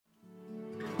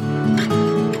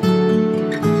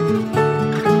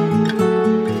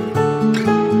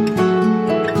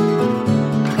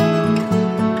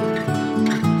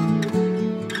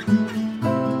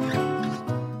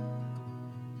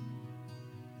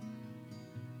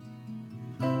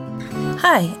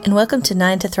Hi, and welcome to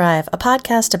 9 to Thrive, a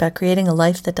podcast about creating a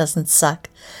life that doesn't suck.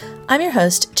 I'm your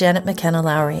host, Janet McKenna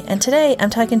Lowry, and today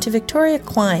I'm talking to Victoria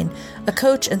Quine, a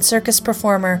coach and circus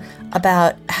performer,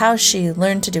 about how she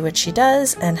learned to do what she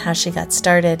does and how she got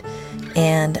started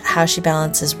and how she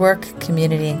balances work,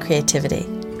 community, and creativity.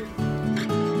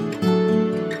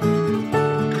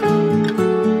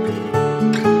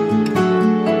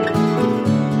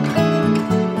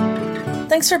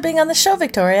 Thanks for being on the show,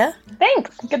 Victoria.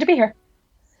 Thanks. Good to be here.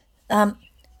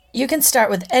 You can start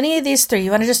with any of these three.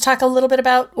 You want to just talk a little bit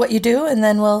about what you do, and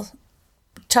then we'll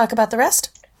talk about the rest?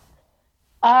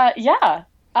 Yeah.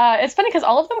 It's funny because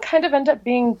all of them kind of end up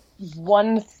being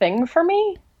one thing for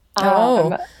me.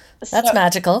 That's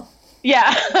magical.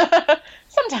 Yeah,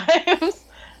 sometimes.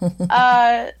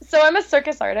 So I'm a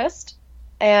circus artist,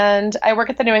 and I work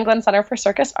at the New England Center for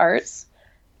Circus Arts.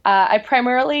 I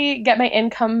primarily get my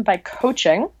income by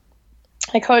coaching.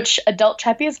 I coach adult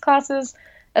trapeze classes,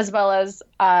 as well as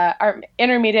our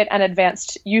intermediate and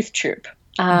advanced youth troupe.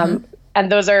 And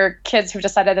those are kids who've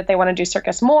decided that they want to do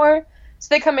circus more, so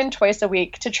they come in twice a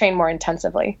week to train more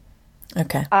intensively.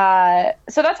 Okay.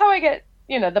 So that's how I get,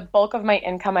 the bulk of my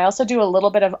income. I also do a little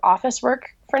bit of office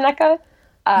work for NECA.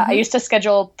 I used to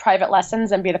schedule private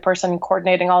lessons and be the person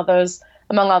coordinating all those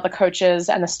among all the coaches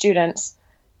and the students.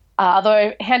 Although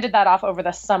I handed that off over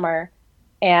the summer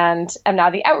and am now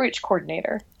the outreach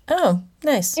coordinator. Oh,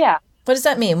 nice. Yeah. What does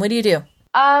that mean? What do you do?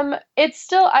 I'm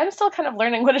still kind of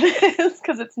learning what it is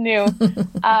because it's new.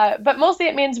 But mostly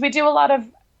it means we do a lot of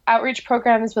outreach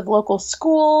programs with local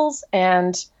schools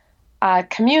and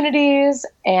communities.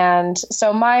 And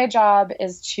so my job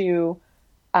is to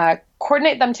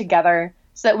coordinate them together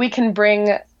so that we can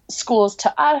bring schools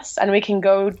to us and we can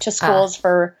go to schools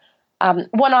for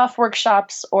one-off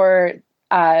workshops, or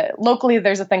locally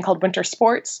there's a thing called winter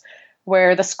sports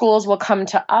where the schools will come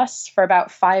to us for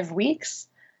about 5 weeks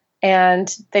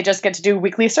and they just get to do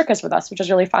weekly circus with us, which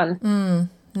is really fun.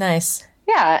 Nice.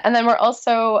 Yeah. And then we're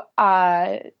also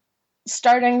I'm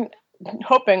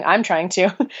trying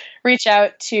to reach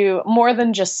out to more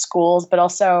than just schools, but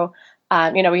also,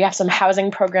 we have some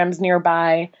housing programs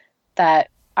nearby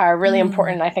that are really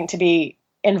important, I think, to be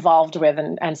involved with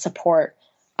and support.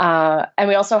 And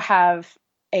we also have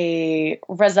a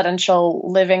residential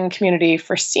living community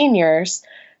for seniors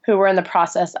who were in the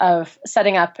process of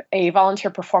setting up a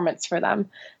volunteer performance for them.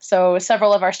 So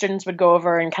several of our students would go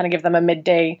over and kind of give them a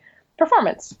midday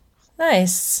performance.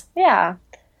 Nice. Yeah.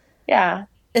 Yeah.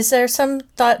 Is there some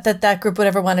thought that group would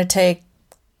ever want to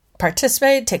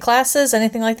participate, take classes,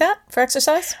 anything like that for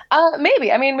exercise? Maybe.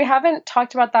 I mean, we haven't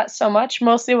talked about that so much.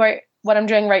 Mostly what I'm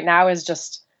doing right now is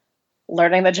just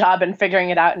learning the job and figuring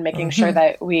it out and making sure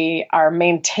that we are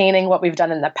maintaining what we've done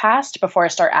in the past before I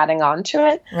start adding on to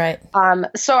it. Right.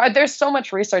 So there's so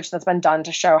much research that's been done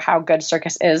to show how good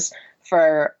circus is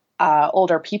for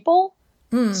older people.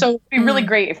 So it'd be really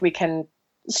great if we can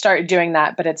start doing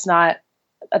that, but it's not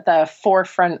at the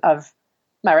forefront of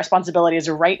my responsibilities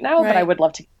right now, but I would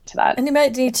love to get to that. And you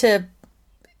might need to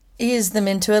ease them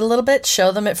into it a little bit,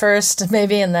 show them at first,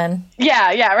 maybe, and then...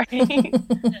 Yeah, right.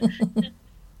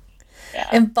 Yeah.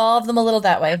 Involve them a little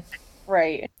that way.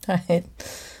 Right.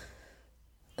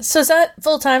 So is that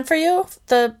full time for you,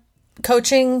 the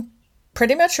coaching,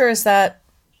 pretty much, or is that?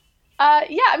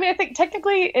 Yeah, I mean, I think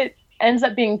technically it ends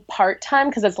up being part time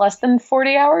because it's less than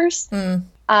 40 hours.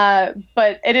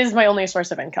 But it is my only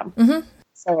source of income.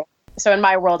 So in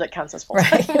my world, it counts as full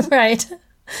time. Right.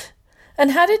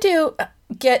 And how did you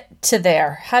get to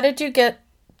there? How did you get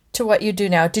to what you do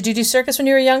now? Did you do circus when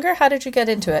you were younger? How did you get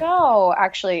into it? No,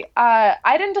 actually.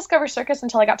 I didn't discover circus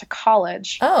until I got to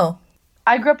college. Oh.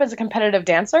 I grew up as a competitive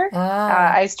dancer.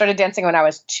 I started dancing when I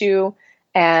was 2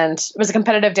 and was a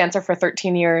competitive dancer for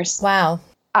 13 years. Wow.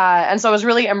 And so I was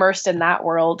really immersed in that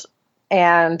world,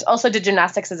 and also did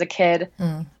gymnastics as a kid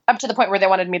up to the point where they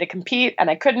wanted me to compete and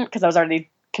I couldn't because I was already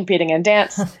competing in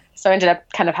dance. So I ended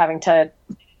up kind of having to...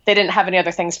 They didn't have any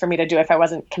other things for me to do if I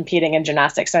wasn't competing in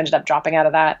gymnastics, so I ended up dropping out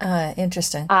of that.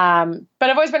 Interesting. But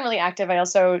I've always been really active. I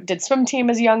also did swim team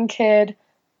as a young kid,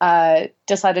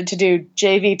 decided to do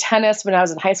JV tennis when I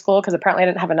was in high school because apparently I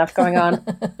didn't have enough going on.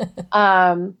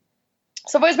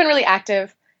 So I've always been really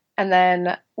active. And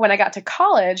then when I got to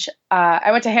college,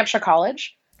 I went to Hampshire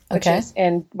College, which is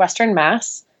in Western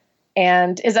Mass,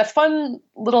 and is a fun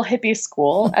little hippie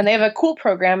school. And they have a cool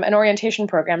program, an orientation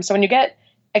program. So when you get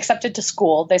accepted to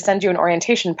school, they send you an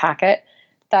orientation packet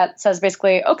that says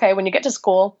basically, okay, when you get to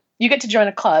school, you get to join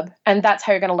a club, and that's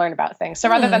how you're going to learn about things. So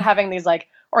rather than having these like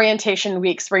orientation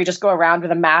weeks where you just go around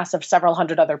with a mass of several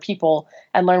hundred other people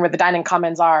and learn where the dining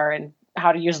commons are and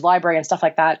how to use the library and stuff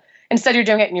like that, instead you're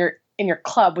doing it in your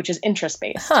club, which is interest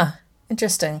based. Huh.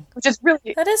 Interesting. which is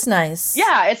really, That is nice.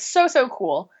 yeah, it's so, so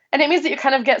cool. And it means that you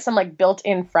kind of get some like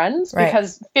built-in friends Right.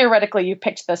 because theoretically you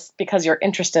picked this because you're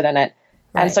interested in it.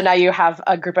 Right. And so now you have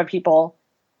a group of people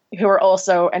who are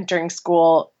also entering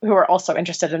school who are also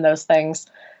interested in those things.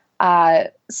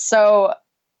 So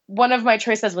one of my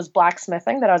choices was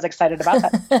blacksmithing that I was excited about.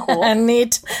 That's cool. And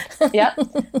neat. Yeah.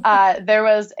 There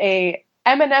was a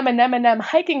M&M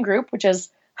hiking group, which is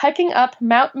hiking up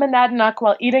Mount Monadnock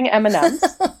while eating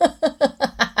M&Ms.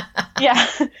 Yeah.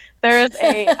 There's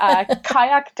a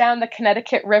kayak down the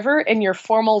Connecticut River in your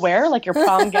formal wear, like your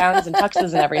prom gowns and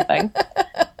tuxes and everything.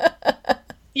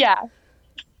 Yeah.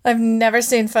 I've never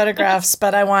seen photographs,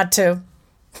 but I want to.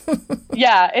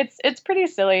 Yeah, it's pretty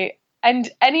silly. And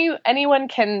anyone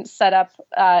can set up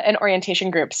an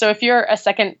orientation group. So if you're a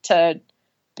second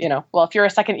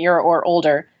year or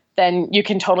older, then you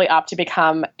can totally opt to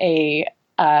become an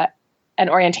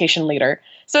orientation leader.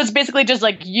 So it's basically just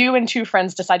like you and two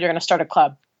friends decide you're going to start a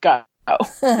club. Go.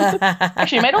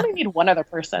 Actually, you might only need one other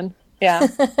person. Yeah.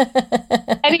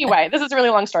 Anyway, this is a really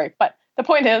long story, but the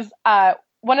point is,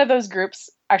 one of those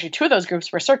groups, actually two of those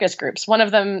groups were circus groups. One of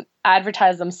them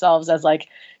advertised themselves as like,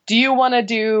 do you want to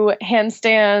do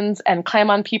handstands and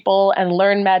climb on people and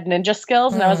learn mad ninja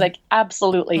skills? And I was like,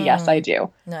 absolutely, yes, I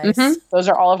do. Nice. Those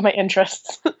are all of my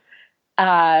interests.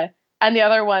 And the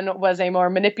other one was a more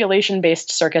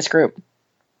manipulation-based circus group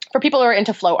for people who are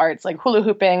into flow arts, like hula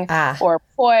hooping or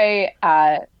poi.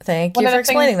 Thank you for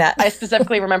explaining that. I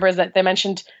specifically remember is that they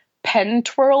mentioned pen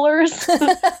twirlers.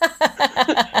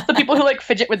 The people who like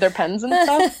fidget with their pens and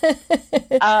stuff. And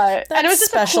it was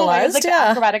just specialized. It was like the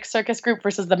acrobatic circus group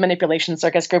versus the manipulation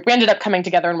circus group. We ended up coming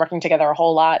together and working together a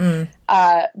whole lot.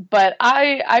 But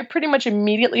I pretty much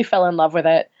immediately fell in love with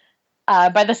it.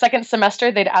 By the second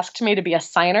semester, they'd asked me to be a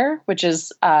signer, which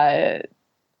is I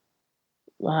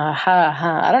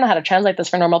don't know how to translate this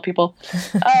for normal people.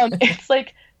 It's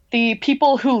like the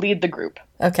people who lead the group.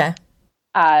 Okay.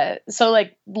 So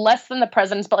like less than the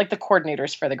presidents, but like the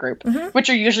coordinators for the group, which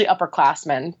are usually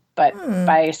upperclassmen. But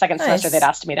by second semester, they'd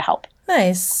asked me to help.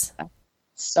 Nice.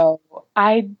 So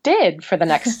I did for the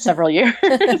next several years.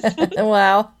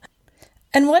 Wow.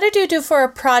 And what did you do for a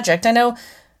project? I know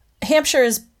Hampshire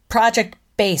is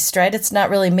project-based, right? It's not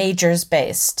really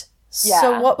majors-based. Yeah.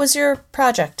 So what was your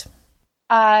project?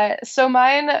 So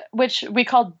mine, which we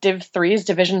call Div 3s,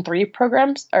 Division 3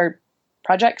 programs or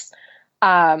projects.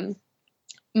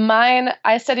 Mine,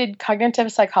 I studied cognitive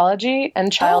psychology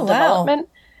and child development.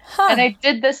 Huh. And I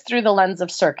did this through the lens of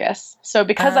circus. So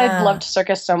because I loved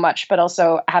circus so much, but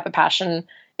also have a passion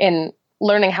in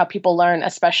learning how people learn,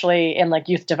 especially in like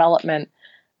youth development,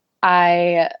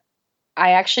 I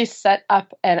actually set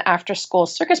up an after-school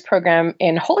circus program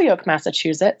in Holyoke,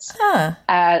 Massachusetts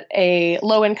at a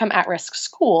low-income at-risk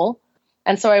school.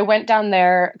 And so I went down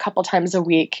there a couple times a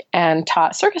week and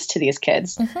taught circus to these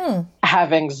kids,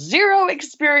 having zero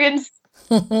experience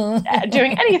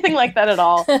doing anything like that at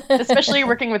all, especially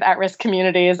working with at-risk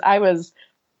communities. I was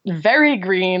very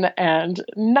green and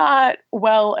not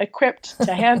well equipped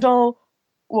to handle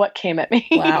what came at me.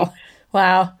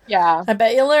 Wow. Yeah. I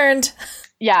bet you learned.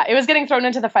 Yeah, it was getting thrown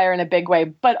into the fire in a big way,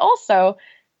 but also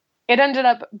it ended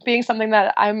up being something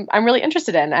that I'm really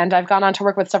interested in. And I've gone on to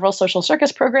work with several social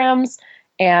circus programs,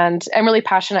 and I'm really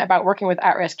passionate about working with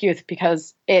at-risk youth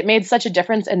because it made such a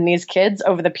difference in these kids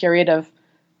over the period of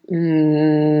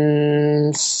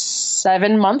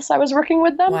 7 months I was working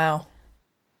with them. Wow.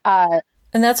 And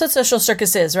that's what social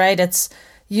circus is, right? It's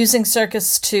using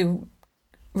circus to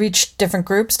reach different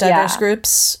groups, diverse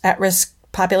groups, at-risk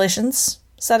populations.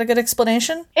 Is that a good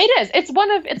explanation? It is. It's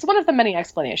one of the many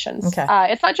explanations. Okay.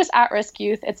 It's not just at-risk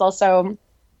youth. It's also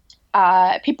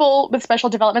people with special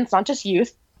developments, not just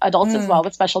youth, adults as well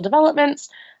with special developments.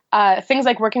 Things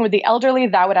like working with the elderly,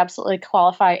 that would absolutely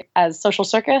qualify as social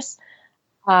circus.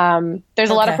 There's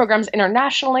a lot of programs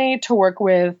internationally to work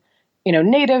with,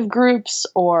 Native groups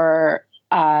or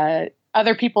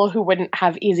other people who wouldn't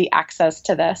have easy access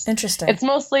to this. Interesting. It's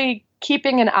mostly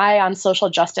keeping an eye on social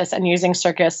justice and using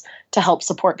circus to help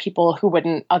support people who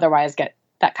wouldn't otherwise get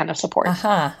that kind of support.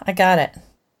 I got it.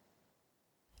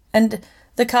 And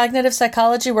the cognitive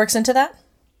psychology works into that?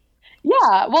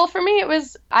 Yeah. Well, for me,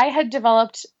 I had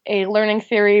developed a learning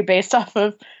theory based off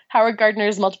of Howard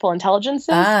Gardner's multiple intelligences.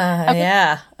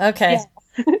 Yeah. Okay.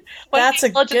 Yeah. That's a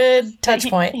good touch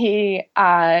point. He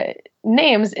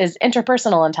names is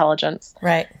interpersonal intelligence.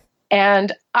 Right.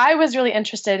 And I was really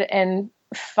interested in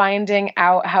finding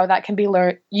out how that can be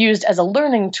used as a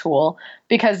learning tool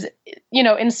because,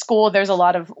 in school, there's a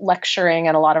lot of lecturing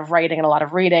and a lot of writing and a lot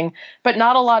of reading, but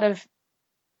not a lot of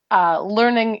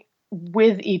learning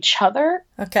with each other.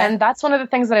 Okay. And that's one of the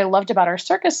things that I loved about our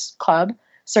circus club,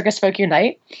 Circus Folk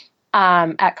Unite,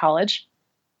 at college.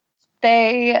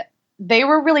 They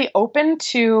were really open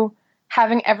to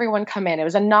having everyone come in. It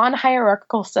was a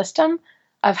non-hierarchical system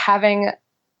of having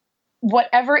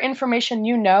whatever information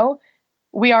you know,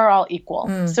 we are all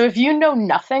equal. So if you know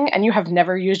nothing and you have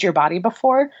never used your body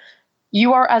before,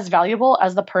 you are as valuable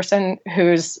as the person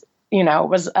who's,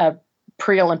 was a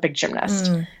pre-Olympic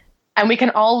gymnast. And we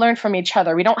can all learn from each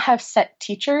other. We don't have set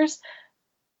teachers,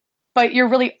 but you're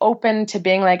really open to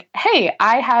being like, hey,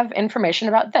 I have information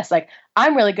about this. Like,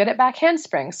 I'm really good at back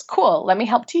handsprings. Cool. Let me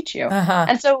help teach you.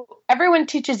 And so everyone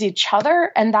teaches each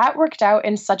other. And that worked out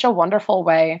in such a wonderful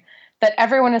way that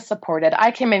everyone is supported.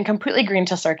 I came in completely green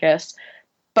to circus,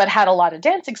 but had a lot of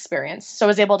dance experience. So I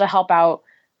was able to help out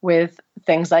with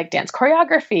things like dance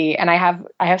choreography. And I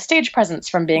have stage presence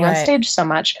from being on stage so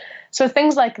much. So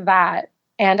things like that.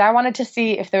 And I wanted to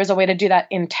see if there was a way to do that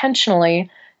intentionally,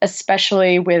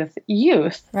 especially with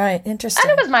youth. Right. Interesting.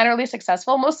 And it was minorly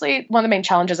successful. Mostly one of the main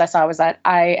challenges I saw was that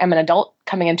I am an adult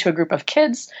coming into a group of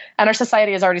kids, and our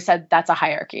society has already said that's a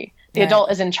hierarchy. The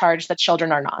adult is in charge, the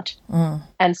children are not.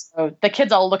 And so the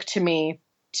kids all look to me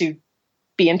to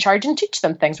be in charge and teach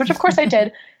them things, which of course I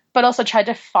did, but also tried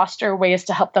to foster ways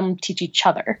to help them teach each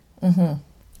other.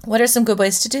 What are some good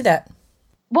ways to do that?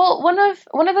 Well, one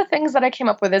of the things that I came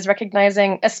up with is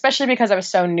recognizing, especially because I was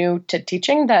so new to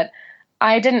teaching, that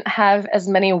I didn't have as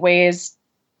many ways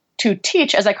to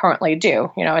teach as I currently do.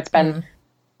 It's been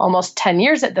almost 10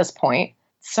 years at this point.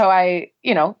 So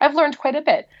I've learned quite a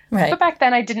bit. Right. But back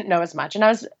then I didn't know as much.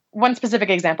 And one specific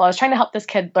example, I was trying to help this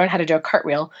kid learn how to do a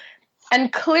cartwheel.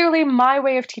 And clearly my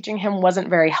way of teaching him wasn't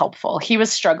very helpful. He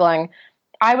was struggling.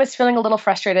 I was feeling a little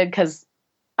frustrated because,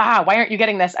 why aren't you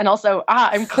getting this? And also,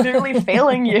 I'm clearly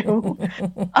failing you.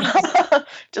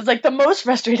 Just like the most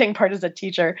frustrating part as a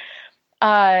teacher.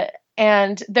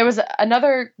 And there was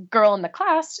another girl in the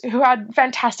class who had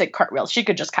fantastic cartwheels. She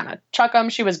could just kind of chuck them.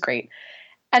 She was great.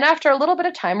 And after a little bit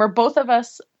of time where both of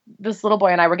us, this little boy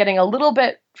and I, were getting a little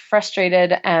bit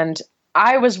frustrated, and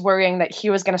I was worrying that he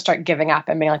was going to start giving up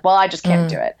and being like, well, I just can't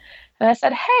do it. And I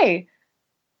said, hey,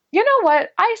 you know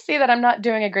what? I see that I'm not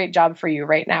doing a great job for you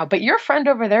right now, but your friend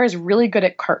over there is really good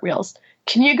at cartwheels.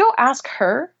 Can you go ask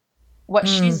her what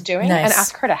she's doing and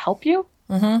ask her to help you?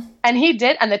 And he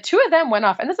did. And the two of them went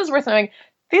off. And this is worth knowing.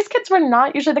 These kids were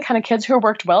not usually the kind of kids who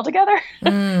worked well together,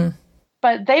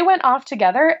 but they went off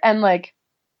together and like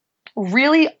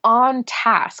really on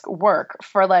task work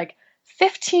for like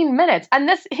 15 minutes.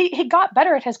 And he got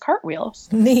better at his cartwheels.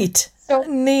 Neat. So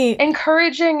neat.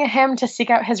 Encouraging him to seek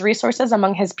out his resources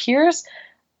among his peers,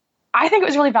 I think it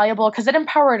was really valuable because it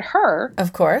empowered her.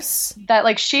 Of course. That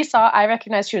like she saw, I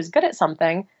recognized she was good at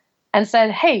something and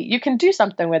said, hey, you can do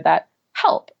something with that.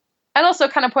 Help. And also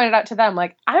kind of pointed out to them,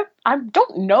 like, I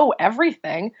don't know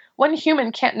everything. One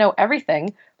human can't know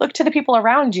everything. Look to the people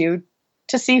around you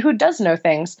to see who does know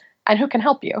things and who can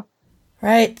help you.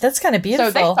 Right. That's kind of beautiful.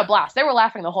 So they had a blast. They were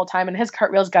laughing the whole time, and his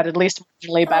cartwheels got at least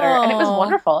marginally better. Aww. And it was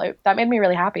wonderful. That made me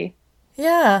really happy.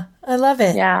 Yeah, I love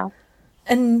it. Yeah.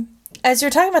 And as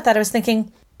you're talking about that, I was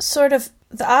thinking sort of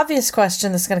the obvious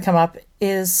question that's going to come up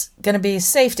is going to be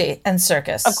safety and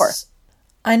circus. Of course.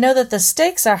 I know that the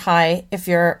stakes are high if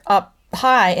you're up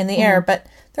high in the air, but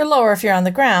they're lower if you're on the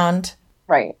ground.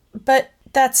 Right. But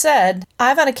that said,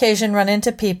 I've on occasion run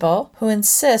into people who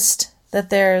insist that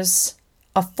there's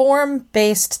a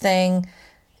form-based thing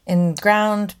in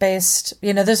ground-based,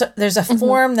 there's a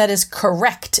form that is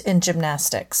correct in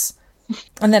gymnastics,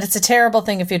 and that it's a terrible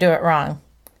thing if you do it wrong.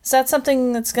 Is that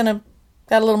something that's got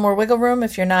a little more wiggle room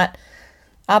if you're not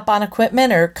up on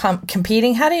equipment or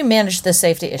competing? How do you manage the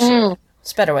safety issue?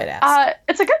 It's a better way to ask.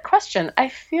 It's a good question. I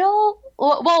feel,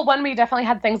 one, we definitely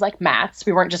had things like mats.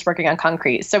 We weren't just working on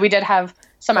concrete. So we did have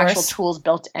some actual tools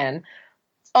built in.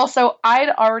 Also, I'd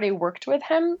already worked with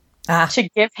him to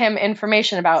give him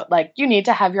information about, like, you need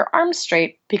to have your arms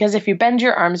straight because if you bend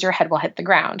your arms, your head will hit the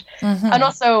ground. And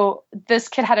also, this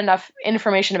kid had enough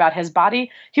information about his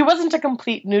body. He wasn't a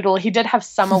complete noodle. He did have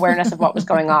some awareness of what was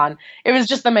going on. It was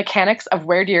just the mechanics of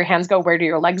where do your hands go, where do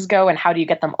your legs go, and how do you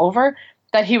get them over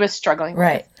that he was struggling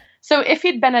with. So if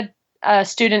he'd been a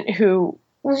student who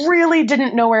really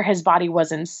didn't know where his body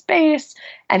was in space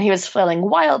and he was flailing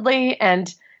wildly,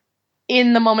 and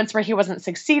in the moments where he wasn't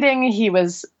succeeding, he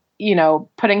was,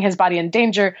 putting his body in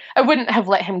danger, I wouldn't have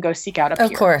let him go seek out a peer.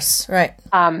 Of course, right.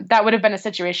 That would have been a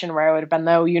situation where I would have been,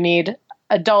 though, you need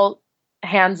adult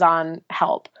hands-on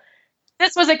help.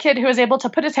 This was a kid who was able to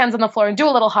put his hands on the floor and do a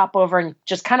little hop over and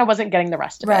just kind of wasn't getting the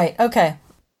rest of it. Right, okay.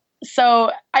 So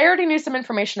I already knew some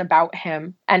information about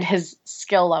him and his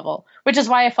skill level, which is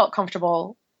why I felt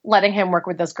comfortable letting him work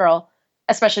with this girl,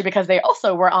 especially because they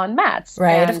also were on mats.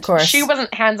 Right, and of course. She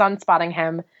wasn't hands-on spotting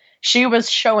him. She was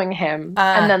showing him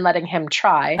and then letting him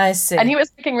try. I see. And he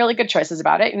was making really good choices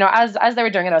about it. As they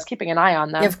were doing it, I was keeping an eye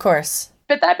on them. Of course.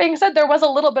 But that being said, there was a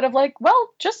little bit of like, well,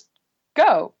 just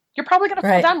go. You're probably going to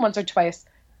fall down once or twice.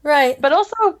 Right. But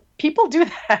also, people do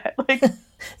that. Like,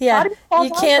 yeah,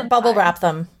 you can't bubble wrap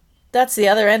them. That's the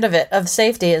other end of it, of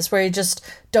safety, is where you just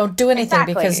don't do anything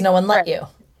because no one let you.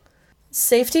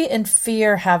 Safety and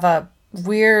fear have a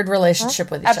weird relationship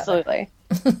with each other. Absolutely.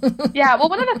 Yeah. Well,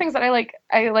 one of the things that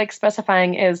I like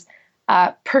specifying is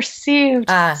perceived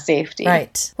safety.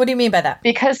 Right. What do you mean by that?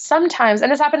 Because sometimes,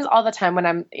 and this happens all the time when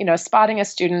I'm, spotting a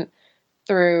student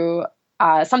through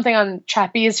something on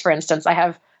trapeze, for instance. I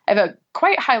have a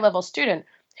quite high level student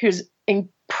who's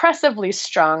impressively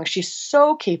strong. She's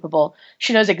so capable.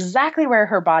 She knows exactly where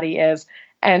her body is,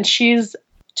 and she's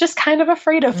just kind of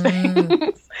afraid of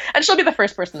things. And she'll be the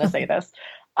first person to say this.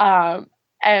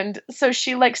 And so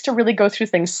she likes to really go through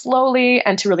things slowly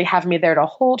and to really have me there to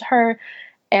hold her.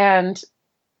 And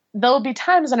there'll be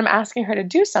times when I'm asking her to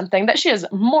do something that she is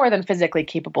more than physically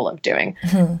capable of doing.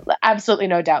 Absolutely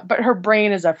no doubt. But her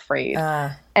brain is afraid.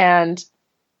 And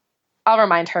I'll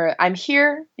remind her, I'm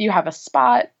here. You have a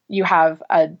spot. You have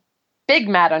a big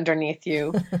mat underneath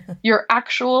you. Your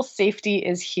actual safety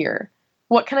is here.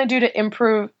 What can I do to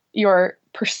improve your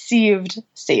perceived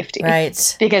safety?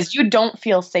 Right. Because you don't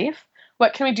feel safe.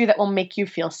 What can we do that will make you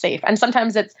feel safe? And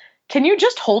sometimes it's, can you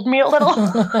just hold me a little?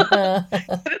 It's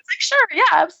like, sure, yeah,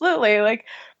 absolutely. Like,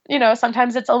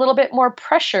 sometimes it's a little bit more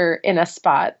pressure in a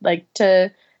spot, like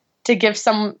to give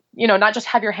some, not just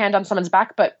have your hand on someone's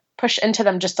back, but push into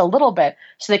them just a little bit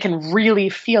so they can really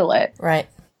feel it. Right.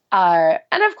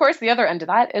 And of course, the other end of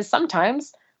that is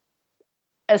sometimes,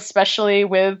 especially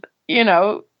with,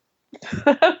 there's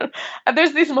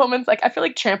these moments, like I feel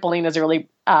like trampoline is a really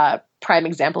prime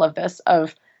example of this,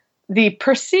 of the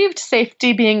perceived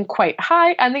safety being quite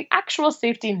high and the actual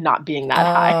safety not being that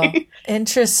high.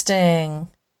 Interesting.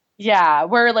 Yeah,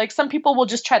 where like some people will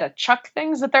just try to chuck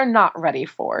things that they're not ready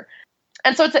for.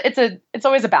 And so it's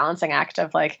always a balancing act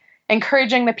of like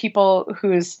encouraging the people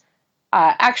whose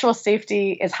actual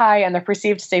safety is high and their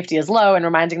perceived safety is low, and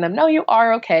reminding them, no, you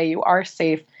are okay, you are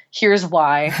safe. Here's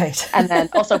why. Right. And then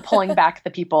also pulling back the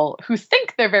people who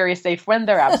think they're very safe when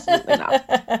they're absolutely not.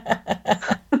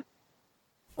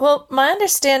 Well, my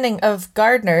understanding of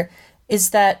Gardner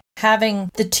is that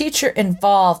having the teacher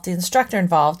involved, the instructor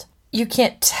involved, you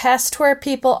can't test where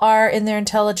people are in their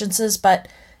intelligences, but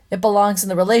it belongs in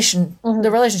the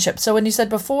relationship. So when you said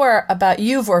before about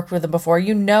you've worked with them before,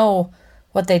 you know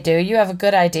what they do. You have a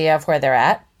good idea of where they're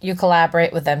at. You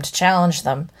collaborate with them to challenge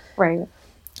them. Right.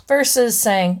 Versus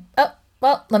saying, oh,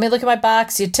 well, let me look at my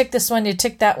box. You tick this one, you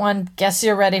tick that one. Guess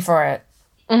you're ready for it.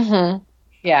 Mm-hmm.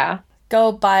 Yeah.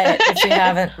 Go buy it if you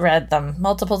haven't read them.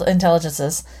 Multiple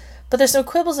intelligences. But there's no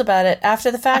quibbles about it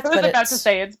after the fact. I was about to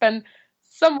say it's been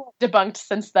somewhat debunked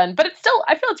since then, but it's still,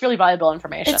 I feel it's really valuable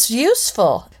information. It's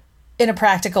useful in a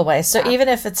practical way. So even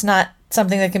if it's not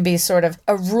something that can be sort of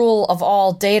a rule of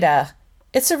all data,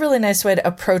 it's a really nice way to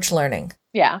approach learning.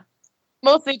 Yeah.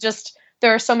 Mostly just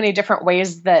there are so many different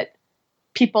ways that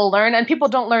people learn, and people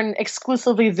don't learn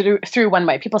exclusively through one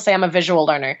way. People say I'm a visual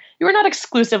learner. You are not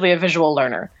exclusively a visual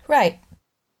learner. Right.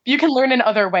 You can learn in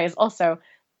other ways also.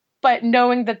 But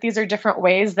knowing that these are different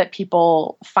ways that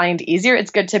people find easier,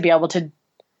 it's good to be able to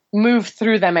move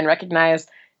through them and recognize,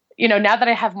 now that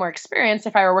I have more experience,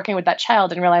 if I were working with that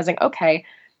child and realizing, okay,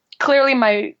 clearly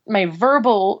my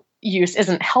verbal use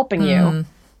isn't helping you.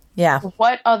 Yeah.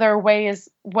 What other ways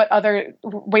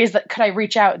that could I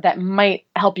reach out that might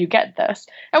help you get this?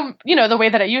 And, the way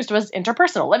that I used was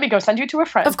interpersonal. Let me go send you to a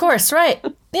friend. Of course, right.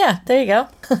 Yeah, there you go.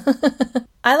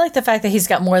 I like the fact that he's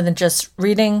got more than just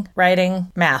reading,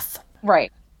 writing, math.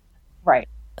 Right.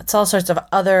 It's all sorts of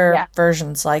other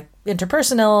versions like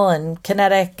interpersonal and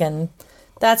kinetic, and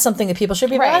that's something that people should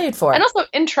be valued for. And also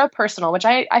intrapersonal, which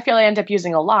I feel I end up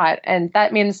using a lot. And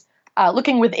that means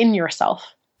looking within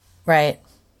yourself. Right.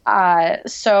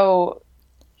 So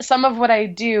some of what I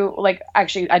do, like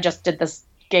actually I just did this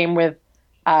game with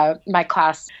my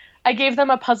class. I gave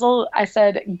them a puzzle. I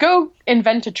said, go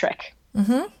invent a trick.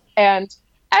 Mm-hmm. And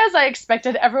as I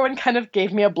expected, everyone kind of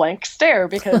gave me a blank stare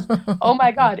because, oh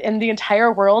my God, in the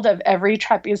entire world of every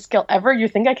trapeze skill ever, you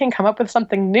think I can come up with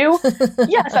something new?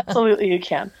 Yes, absolutely you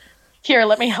can. Here,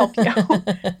 let me help you.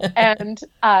 And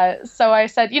so I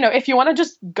said, if you want to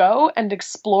just go and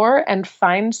explore and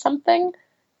find something,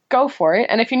 go for it.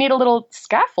 And if you need a little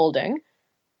scaffolding,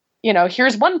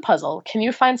 here's one puzzle. Can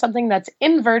you find something that's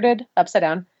inverted, upside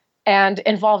down, and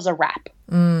involves a wrap?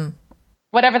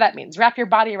 whatever that means. Wrap your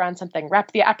body around something,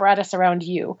 wrap the apparatus around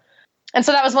you. And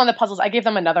so that was one of the puzzles. I gave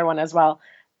them another one as well.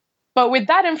 But with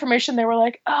that information, they were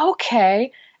like,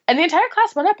 okay. And the entire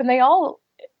class went up and they all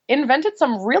invented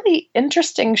some really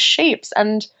interesting shapes.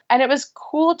 And it was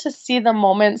cool to see the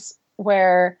moments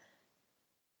where,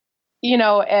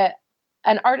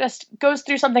 an artist goes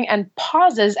through something and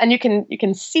pauses, and you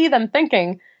can see them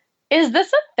thinking, is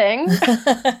this a thing?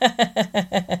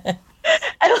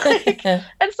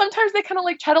 and sometimes they kind of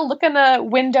try to look in a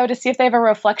window to see if they have a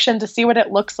reflection to see what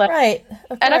it looks like. Right.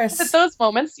 And I think at those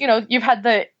moments, you've had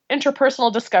the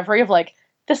interpersonal discovery of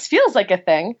this feels like a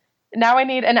thing. Now I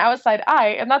need an outside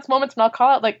eye. And that's moments when I'll call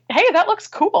out hey, that looks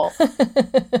cool. Or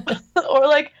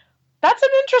that's an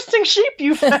interesting shape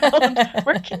you found.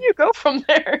 Where can you go from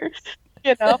there?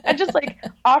 And just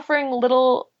offering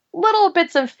little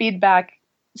bits of feedback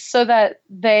so that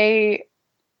they,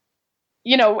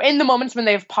 in the moments when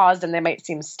they've paused and they might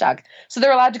seem stuck. So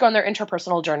they're allowed to go on their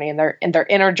interpersonal journey and their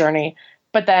inner journey.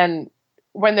 But then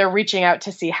when they're reaching out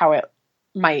to see how it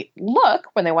might look,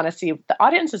 when they want to see the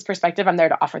audience's perspective, I'm there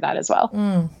to offer that as well.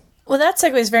 Well, that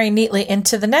segues very neatly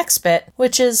into the next bit,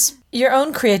 which is your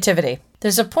own creativity.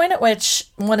 There's a point at which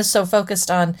one is so focused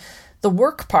on the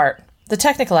work part, the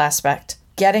technical aspect,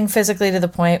 getting physically to the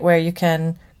point where you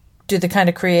can do the kind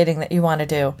of creating that you want to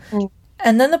do.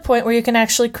 And then the point where you can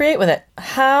actually create with it.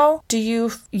 How do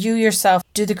you yourself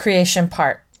do the creation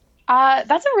part?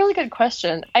 That's a really good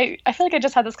question. I feel like I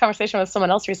just had this conversation with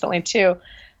someone else recently too.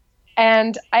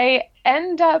 And I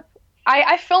end up,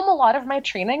 I film a lot of my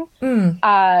training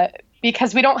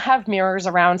because we don't have mirrors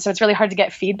around. So it's really hard to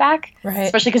get feedback, right?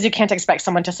 Especially because you can't expect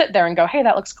someone to sit there and go, hey,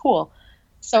 that looks cool.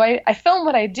 So I film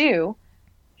what I do,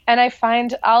 and I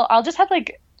find I'll just have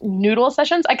noodle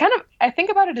sessions. I think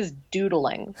about it as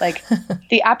doodling,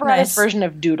 the apparatus Nice. version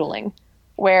of doodling,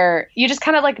 where you just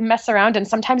kind of mess around, and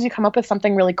sometimes you come up with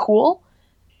something really cool.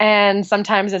 And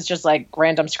sometimes it's just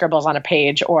random scribbles on a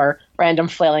page or random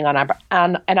flailing on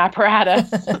an apparatus.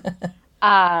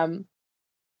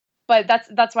 But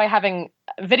that's why having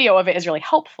video of it is really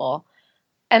helpful.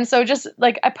 And so just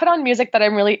I put on music that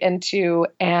I'm really into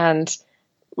and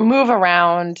move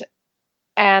around.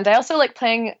 And I also like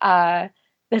playing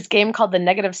this game called the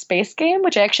Negative Space Game,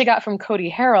 which I actually got from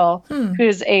Cody Harrell,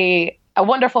 who's a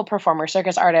wonderful performer,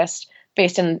 circus artist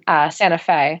based in Santa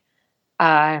Fe.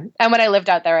 And when I lived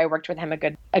out there, I worked with him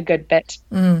a good bit.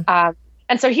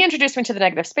 And so he introduced me to the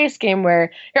Negative Space Game,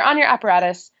 where you're on your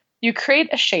apparatus, you create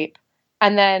a shape,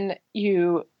 and then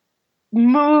you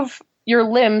move your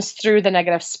limbs through the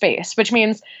negative space, which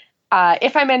means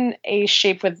if I'm in a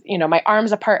shape with, my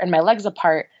arms apart and my legs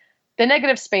apart, the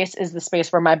negative space is the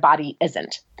space where my body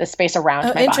isn't, the space around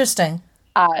my body. Interesting.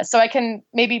 So I can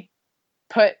maybe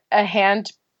put a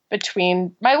hand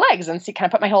between my legs and see, can I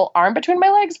put my whole arm between my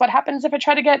legs? What happens if I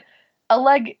try to get a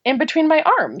leg in between my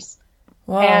arms?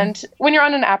 Wow. And when you're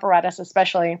on an apparatus,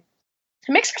 especially,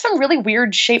 it makes for some really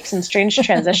weird shapes and strange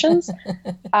transitions,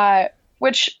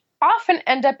 which often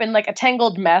end up in a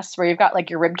tangled mess where you've got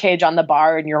your rib cage on the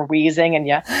bar and you're wheezing and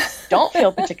you don't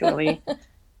feel particularly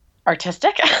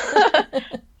artistic.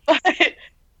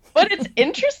 But it's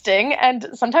interesting, and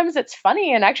sometimes it's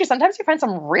funny, and actually sometimes you find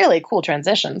some really cool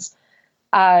transitions.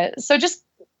 So just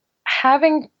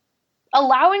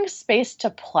allowing space to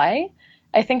play,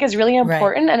 I think, is really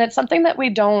important. Right. And it's something that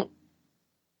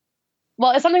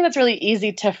it's something that's really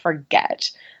easy to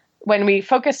forget when we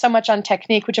focus so much on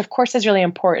technique, which of course is really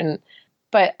important.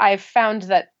 But I've found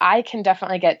that I can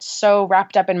definitely get so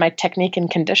wrapped up in my technique and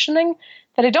conditioning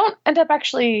that I don't end up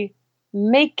actually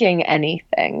making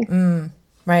anything.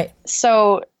 Right.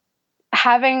 So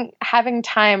having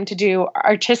time to do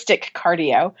artistic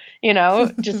cardio,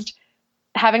 just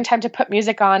having time to put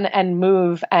music on and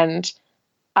move and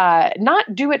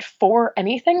not do it for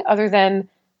anything other than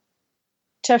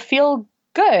to feel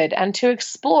good and to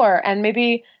explore and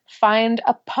maybe find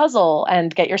a puzzle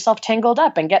and get yourself tangled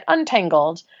up and get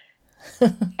untangled.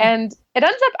 And it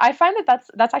ends up, I find that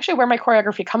that's actually where my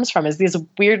choreography comes from, is these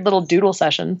weird little doodle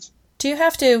sessions. Do you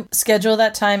have to schedule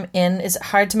that time in? Is it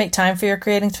hard to make time for your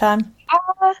creating time?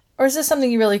 Or is this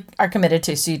something you really are committed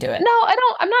to, so you do it? No, I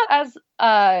don't. I'm not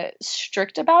as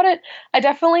strict about it. I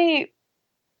definitely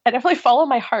follow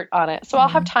my heart on it. So I'll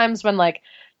have times when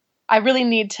I really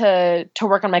need to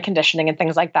work on my conditioning and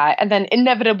things like that. And then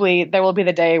inevitably there will be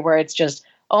the day where it's just,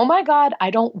 oh my God, I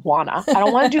don't want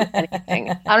to do anything.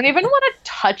 I don't even want to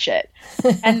touch it.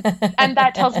 And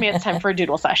that tells me it's time for a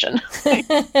doodle session.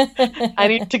 I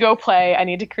need to go play. I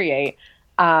need to create.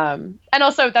 And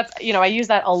also that's, I use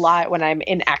that a lot when I'm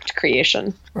in act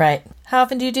creation. Right. How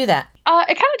often do you do that?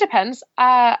 It kind of depends.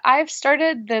 I've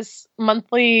started this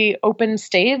monthly open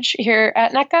stage here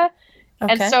at NECA.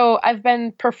 Okay. And so I've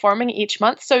been performing each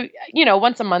month. So,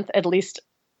 once a month at least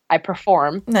I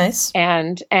perform. Nice.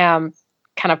 And am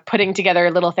kind of putting together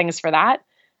little things for that.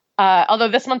 Although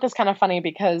this month is kind of funny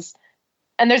because,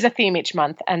 and there's a theme each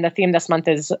month, and the theme this month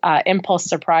is Impulse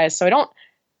Surprise. So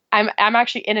I'm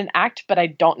actually in an act, but I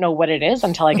don't know what it is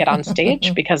until I get on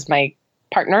stage because my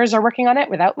partners are working on it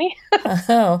without me.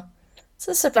 Oh, it's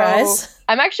a surprise. So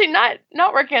I'm actually not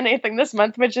working on anything this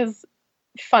month, which is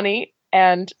funny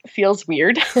and feels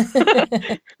weird.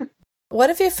 What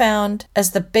have you found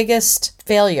as the biggest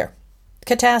failure,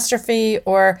 catastrophe,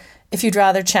 or if you'd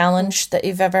rather challenge that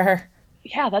you've ever heard?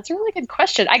 Yeah, that's a really good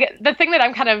question. The thing that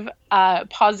I'm kind of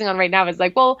pausing on right now is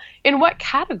like, well, in what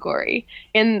category?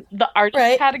 In the art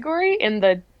category? In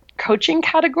the coaching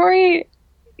category?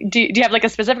 Do you have like a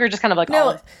specific or just kind of like no,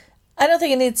 all? I don't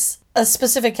think it needs a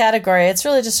specific category. It's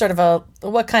really just sort of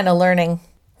what kind of learning?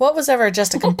 What was ever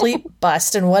just a complete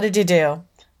bust, and what did you do?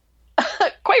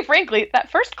 Quite frankly,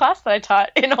 that first class that I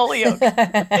taught in Holyoke,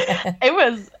 I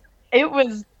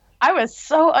was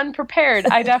so unprepared.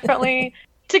 I definitely,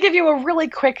 to give you a really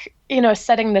quick,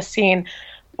 setting the scene,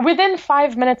 within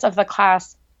 5 minutes of the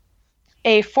class,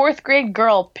 a 4th grade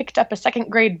girl picked up a 2nd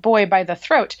grade boy by the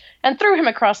throat and threw him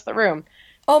across the room.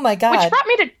 Oh my God. Which brought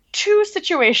me to 2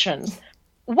 situations.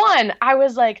 One, I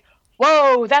was like,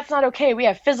 whoa, that's not okay. We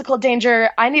have physical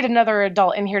danger. I need another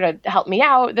adult in here to help me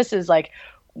out. This is like,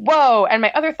 whoa. And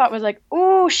my other thought was like,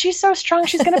 ooh, she's so strong.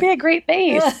 She's going to be a great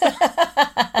bass.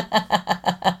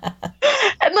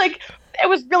 And like, it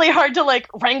was really hard to like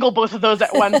wrangle both of those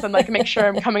at once and like make sure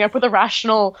I'm coming up with a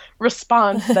rational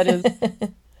response that is.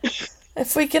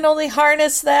 If we can only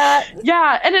harness that.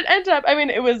 Yeah. And it ended up,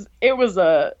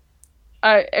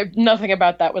 nothing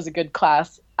about that was a good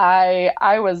class. I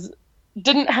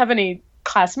didn't have any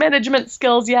class management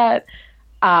skills yet.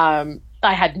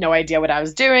 I had no idea what I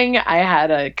was doing. I had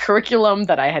a curriculum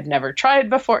that I had never tried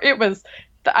before. It was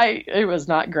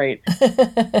not great.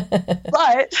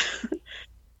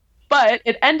 But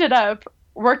it ended up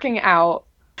working out.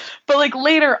 But like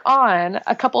later on,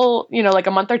 a couple, like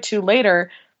a month or two later,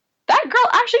 that girl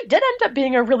actually did end up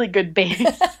being a really good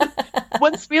bass.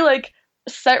 Once we like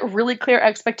set really clear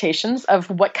expectations of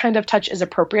what kind of touch is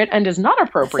appropriate and is not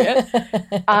appropriate.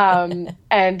 And,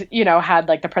 had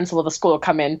like the principal of the school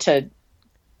come in to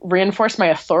reinforce my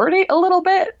authority a little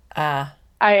bit. I'm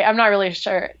not really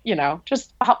sure,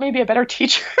 just help me be a better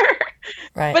teacher.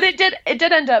 Right. But it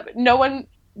did end up, no one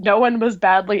was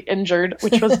badly injured,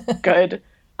 which was good.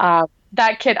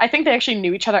 That kid, I think they actually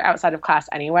knew each other outside of class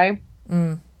anyway.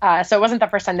 So it wasn't the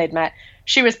first time they'd met.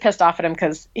 She was pissed off at him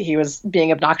because he was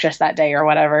being obnoxious that day or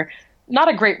whatever. Not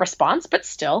a great response, but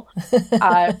still.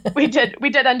 We did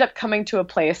end up coming to a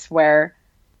place where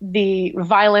the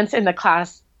violence in the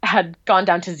class had gone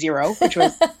down to 0, which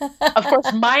was, of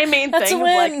course, my main thing.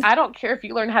 Like, I don't care if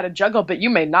you learn how to juggle, but you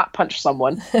may not punch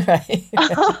someone. Right.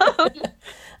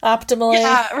 Optimally.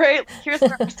 Yeah, right. Here's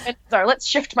where our standards are. Let's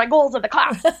shift my goals of the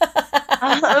class.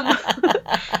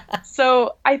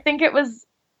 So I think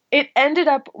it ended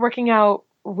up working out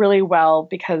really well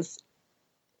because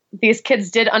these kids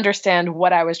did understand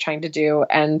what I was trying to do.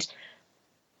 And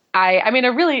I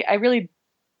really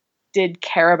did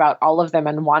care about all of them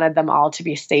and wanted them all to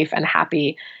be safe and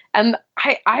happy. And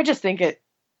I just think it,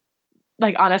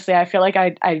 like, honestly, I feel like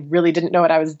I really didn't know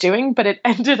what I was doing, but it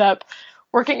ended up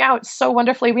working out so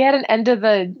wonderfully. We had an end of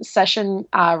the session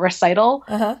recital,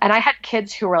 and I had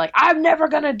kids who were like, I'm never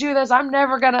going to do this. I'm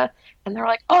never going to. And they were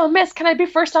like, oh, miss, can I be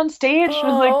first on stage? I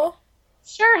was like,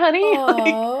 sure, honey.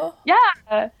 Like,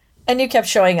 yeah. And you kept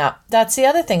showing up. That's the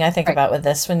other thing I think about with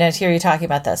this when I hear you talking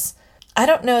about this. I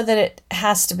don't know that it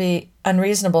has to be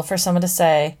unreasonable for someone to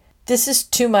say, this is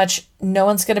too much. No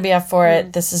one's going to be up for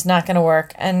it. This is not going to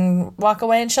work. And walk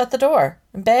away and shut the door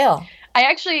and bail.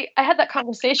 I had that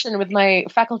conversation with my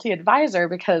faculty advisor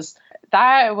because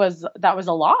that was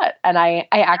a lot. And I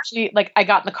actually, like, I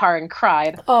got in the car and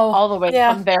cried all the way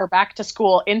from there back to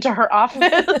school into her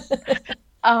office.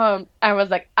 I was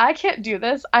like, I can't do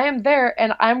this. I am there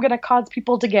and I'm going to cause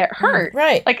people to get hurt.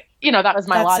 Right. Like, that was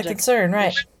my logic. That's the concern,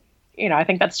 right. I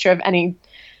think that's true of any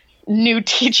new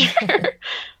teacher.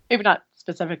 Maybe not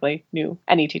specifically new,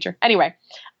 any teacher. Anyway,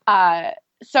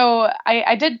 so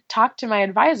I did talk to my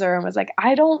advisor and was like,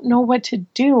 I don't know what to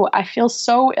do. I feel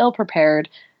so ill-prepared.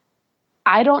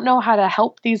 I don't know how to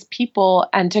help these people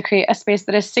and to create a space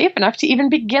that is safe enough to even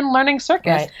begin learning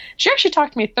circus. Right. She actually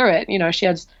talked me through it. She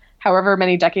has however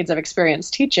many decades of experience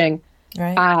teaching.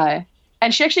 Right.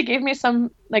 And she actually gave me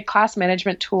some like class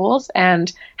management tools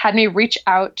and had me reach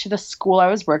out to the school I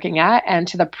was working at and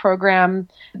to the program.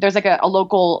 There's like a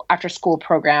local after school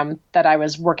program that I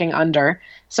was working under.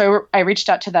 So I reached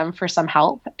out to them for some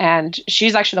help. And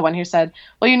she's actually the one who said,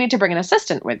 well, you need to bring an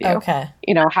assistant with you. Okay.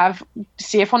 You know,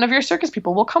 see if one of your circus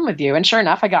people will come with you. And sure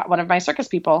enough, I got one of my circus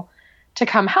people to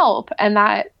come help. And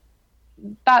that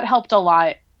helped a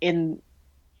lot in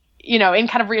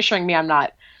kind of reassuring me I'm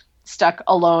not stuck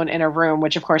alone in a room,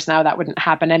 which of course now that wouldn't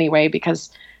happen anyway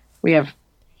because we have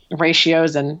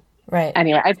ratios and right.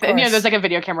 Anyway, there's like a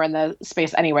video camera in the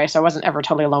space anyway, so I wasn't ever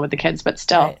totally alone with the kids, but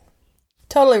still. Right.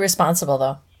 Totally responsible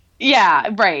though. Yeah,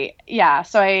 right. Yeah.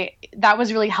 So that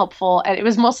was really helpful. And it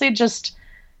was mostly just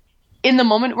in the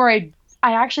moment where I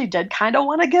actually did kind of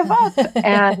want to give up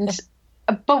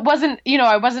but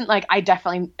I wasn't like, I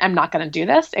definitely am not going to do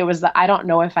this. It was that I don't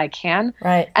know if I can.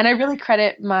 Right. And I really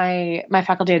credit my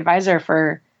faculty advisor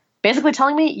for basically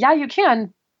telling me, yeah, you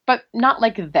can, but not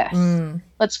like this.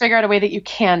 Let's figure out a way that you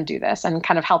can do this and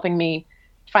kind of helping me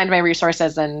find my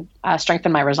resources and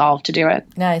strengthen my resolve to do it.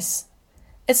 Nice.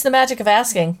 It's the magic of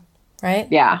asking, right?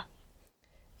 Yeah.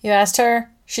 You asked her,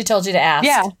 she told you to ask.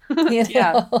 Yeah.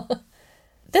 Yeah.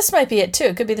 This might be it too.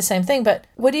 It could be the same thing, but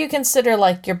what do you consider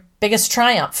like your biggest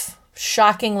triumph?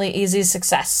 Shockingly easy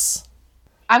success.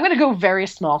 I'm going to go very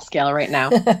small scale right now.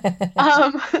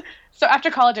 So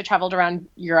after college, I traveled around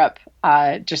Europe,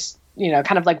 just,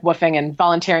 kind of like woofing and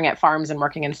volunteering at farms and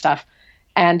working and stuff.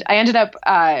 And I ended up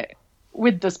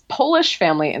with this Polish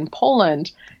family in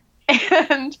Poland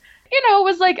and,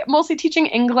 was like mostly teaching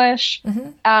English.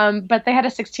 But they had a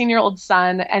 16-year-old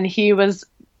son and he was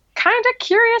kind of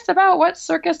curious about what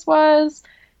circus was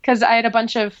because I had a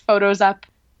bunch of photos up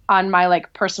on my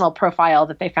like personal profile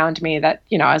that they found me that,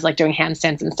 I was like doing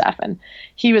handstands and stuff. And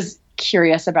he was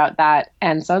curious about that.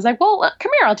 And so I was like, well,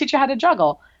 come here, I'll teach you how to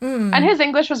juggle. And his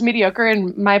English was mediocre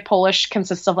and my Polish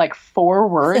consists of like 4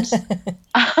 words.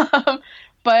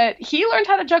 But he learned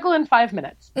how to juggle in 5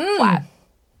 minutes flat.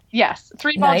 Yes.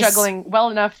 3-ball juggling well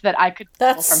enough that I could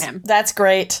juggle from him. That's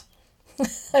great.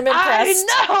 I'm impressed.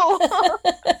 I know.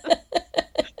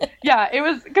 Yeah, it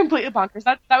was completely bonkers.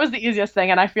 That was the easiest thing.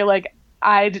 And I feel like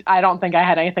I don't think I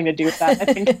had anything to do with that.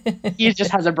 I think he just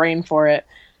has a brain for it.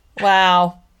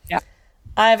 Wow. Yeah.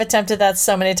 I've attempted that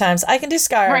so many times. I can do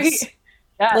scarves. Right.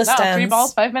 Yeah, 3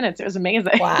 balls, 5 minutes. It was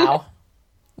amazing. Wow.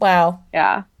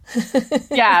 Yeah.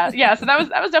 Yeah. So that was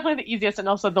definitely the easiest and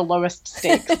also the lowest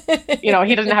stakes. He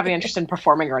doesn't have any interest in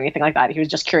performing or anything like that. He was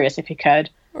just curious if he could.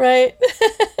 Right.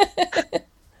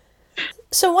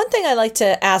 So one thing I like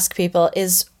to ask people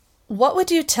is, what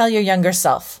would you tell your younger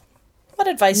self? What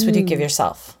advice would you give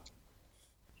yourself?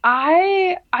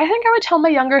 I think I would tell my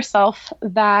younger self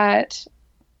that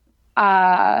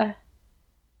that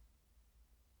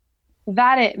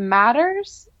it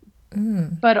matters,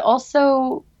 but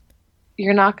also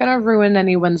you're not going to ruin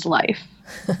anyone's life.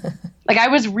 Like I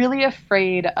was really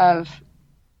afraid of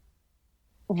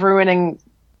ruining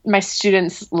my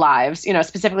students' lives,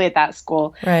 specifically at that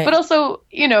school. Right. But also,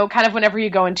 kind of whenever you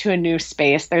go into a new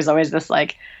space, there's always this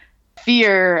like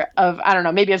fear of, I don't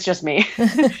know, maybe it's just me.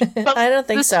 I don't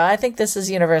think so. I think this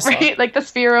is universal. Right? Like this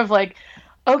fear of like,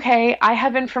 okay, I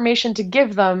have information to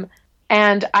give them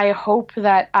and I hope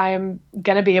that I'm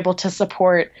going to be able to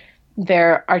support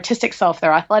their artistic self,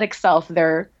 their athletic self,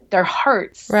 their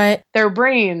hearts, right, their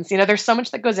brains. There's so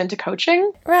much that goes into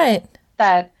coaching. Right.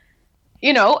 That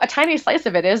a tiny slice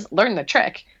of it is learn the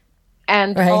trick.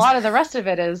 And a lot of the rest of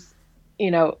it is,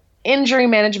 injury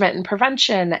management and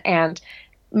prevention and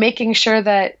making sure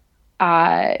that,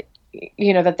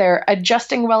 that they're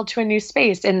adjusting well to a new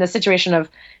space. In the situation of,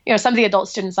 some of the adult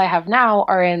students I have now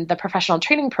are in the professional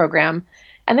training program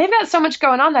and they've got so much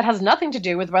going on that has nothing to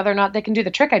do with whether or not they can do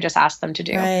the trick I just asked them to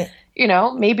do. Right.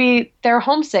 Maybe they're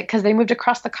homesick because they moved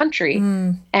across the country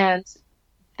and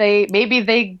maybe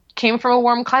they came from a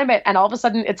warm climate and all of a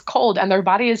sudden it's cold and their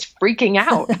body is freaking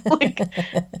out. Like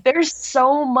there's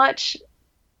so much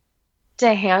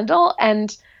to handle.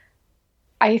 And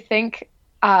I think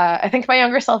my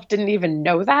younger self didn't even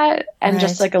know that. And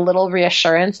just like a little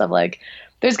reassurance of like,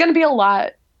 there's going to be a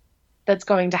lot that's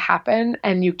going to happen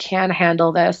and you can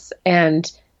handle this.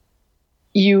 And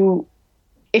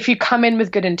if you come in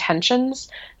with good intentions,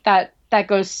 that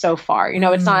goes so far.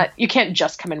 It's not, you can't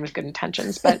just come in with good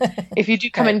intentions, but if you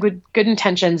do come in with good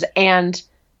intentions and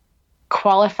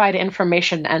qualified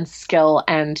information and skill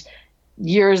and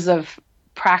years of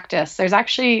practice, there's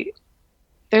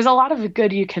a lot of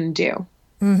good you can do.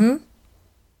 Mm-hmm.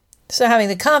 So having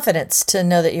the confidence to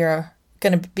know that you're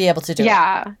going to be able to do it.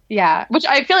 Yeah. Which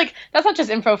I feel like that's not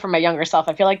just info from my younger self.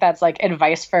 I feel like that's like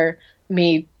advice for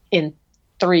me in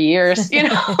 3 years, you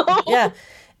know? Yeah.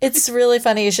 It's really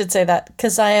funny you should say that,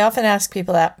 because I often ask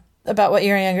people that about what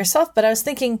your younger self, but I was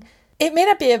thinking it may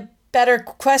not be a better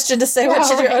question to say, what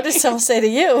should your older self say to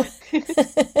you?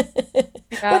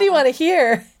 What do you want to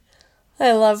hear?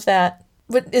 I love that.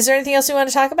 Is there anything else you want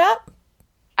to talk about?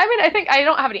 I mean, I think I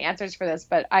don't have any answers for this,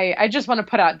 but I just want to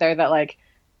put out there that, like,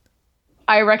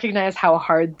 I recognize how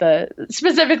hard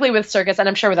specifically with circus, and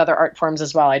I'm sure with other art forms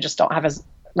as well, I just don't have as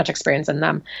much experience in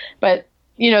them. But,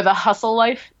 you know, the hustle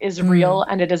life is real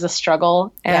and it is a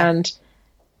struggle. Yeah. And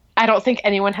I don't think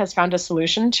anyone has found a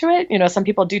solution to it. You know, some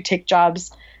people do take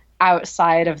jobs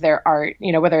outside of their art,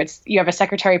 you know, whether it's you have a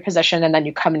secretary position and then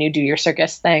you come and you do your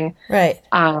circus thing. Right.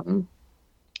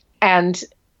 And,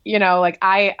 you know, like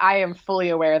I am fully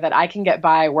aware that I can get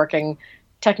by working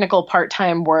technical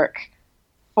part-time work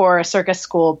for a circus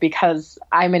school because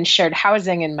I'm in shared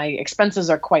housing and my expenses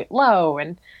are quite low,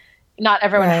 and not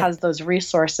everyone has those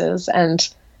resources. And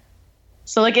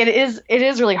so, like, it is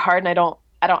really hard, and I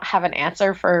don't have an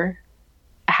answer for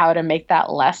how to make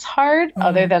that less hard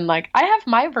other than, like, I have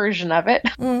my version of it.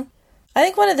 I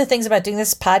think one of the things about doing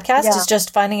this podcast is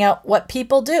just finding out what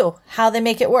people do, how they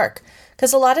make it work.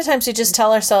 Because a lot of times we just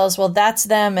tell ourselves, well, that's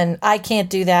them and I can't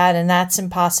do that and that's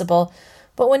impossible.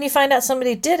 But when you find out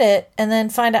somebody did it and then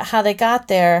find out how they got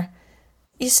there,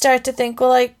 you start to think,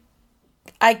 well,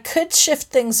 I could shift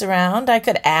things around. I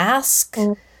could ask.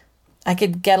 I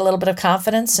could get a little bit of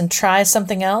confidence and try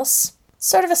something else.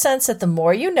 Sort of a sense that the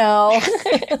more you know.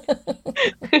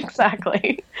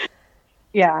 Exactly.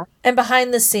 Yeah. And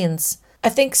behind the scenes, I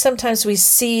think sometimes we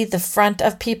see the front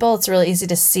of people. It's really easy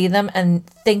to see them and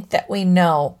think that we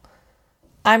know.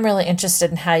 I'm really interested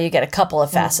in how you get a couple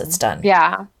of facets done.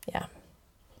 Yeah. Yeah.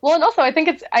 Well, and also I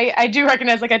think I do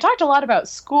recognize, like, I talked a lot about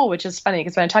school, which is funny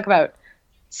because when I talk about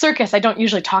circus, I don't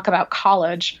usually talk about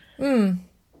college.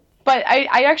 But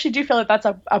I actually do feel that that's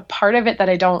a part of it that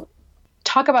I don't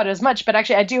talk about as much. But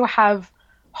actually, I do have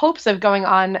hopes of going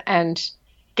on and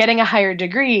getting a higher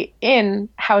degree in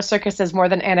how circus is more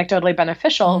than anecdotally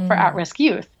beneficial for at-risk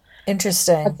youth.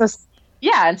 Interesting.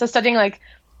 And so studying, like,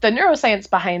 the neuroscience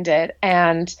behind it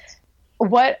and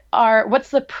what's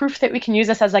the proof that we can use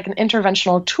this as, like, an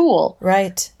interventional tool.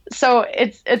 Right. So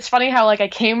it's funny how, like, I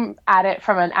came at it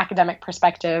from an academic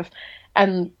perspective,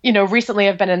 and, you know, recently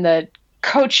I've been in the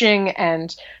coaching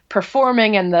and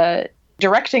performing and the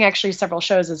directing actually several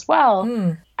shows as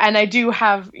well. And I do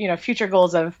have, you know, future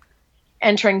goals of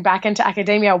entering back into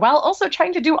academia while also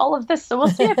trying to do all of this. So we'll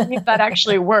see if that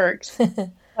actually works.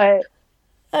 But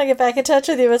I'll get back in touch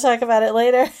with you. We'll talk about it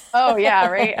later. Oh yeah,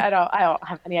 right. I don't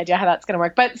have any idea how that's going to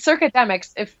work. But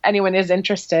Circademics, if anyone is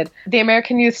interested, the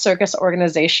American Youth Circus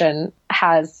Organization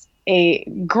has a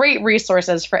great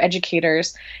resources for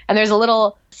educators, and there's a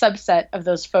little subset of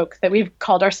those folk that we've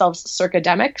called ourselves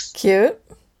Circademics. Cute.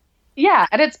 Yeah,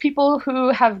 and it's people who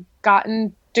have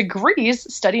gotten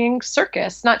degrees studying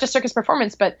circus, not just circus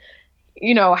performance, but,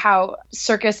 you know, how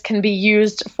circus can be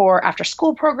used for after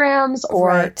school programs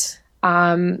or,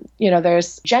 you know,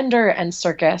 there's gender and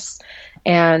circus,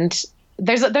 and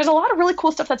there's a lot of really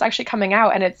cool stuff that's actually coming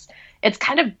out, and it's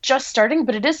kind of just starting,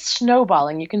 but it is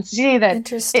snowballing. You can see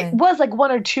that it was like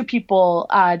one or two people.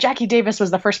 Jackie Davis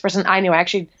was the first person I knew. I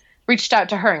actually reached out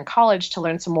to her in college to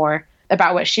learn some more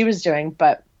about what she was doing,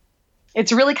 but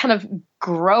it's really kind of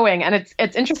growing, and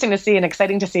it's interesting to see and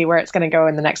exciting to see where it's going to go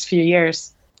in the next few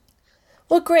years.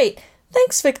 Well, great.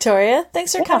 Thanks, Victoria.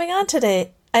 Thanks for coming on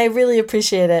today. I really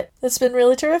appreciate it. It's been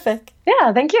really terrific.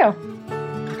 Yeah, thank you.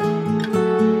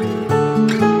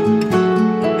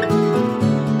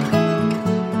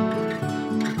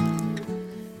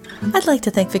 I'd like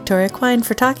to thank Victoria Quine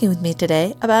for talking with me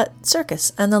today about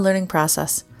circus and the learning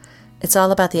process. It's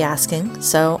all about the asking,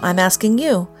 so I'm asking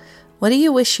you, what do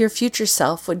you wish your future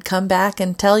self would come back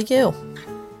and tell you?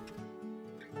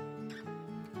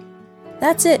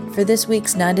 That's it for this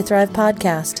week's 9 to Thrive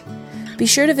podcast. Be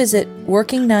sure to visit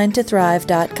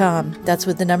working9tothrive.com, that's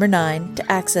with the number 9,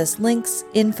 to access links,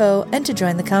 info, and to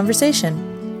join the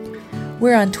conversation.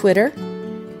 We're on Twitter,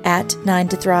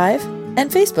 @9tothrive,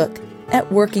 and Facebook,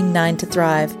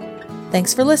 @Working9tothrive.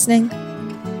 Thanks for listening.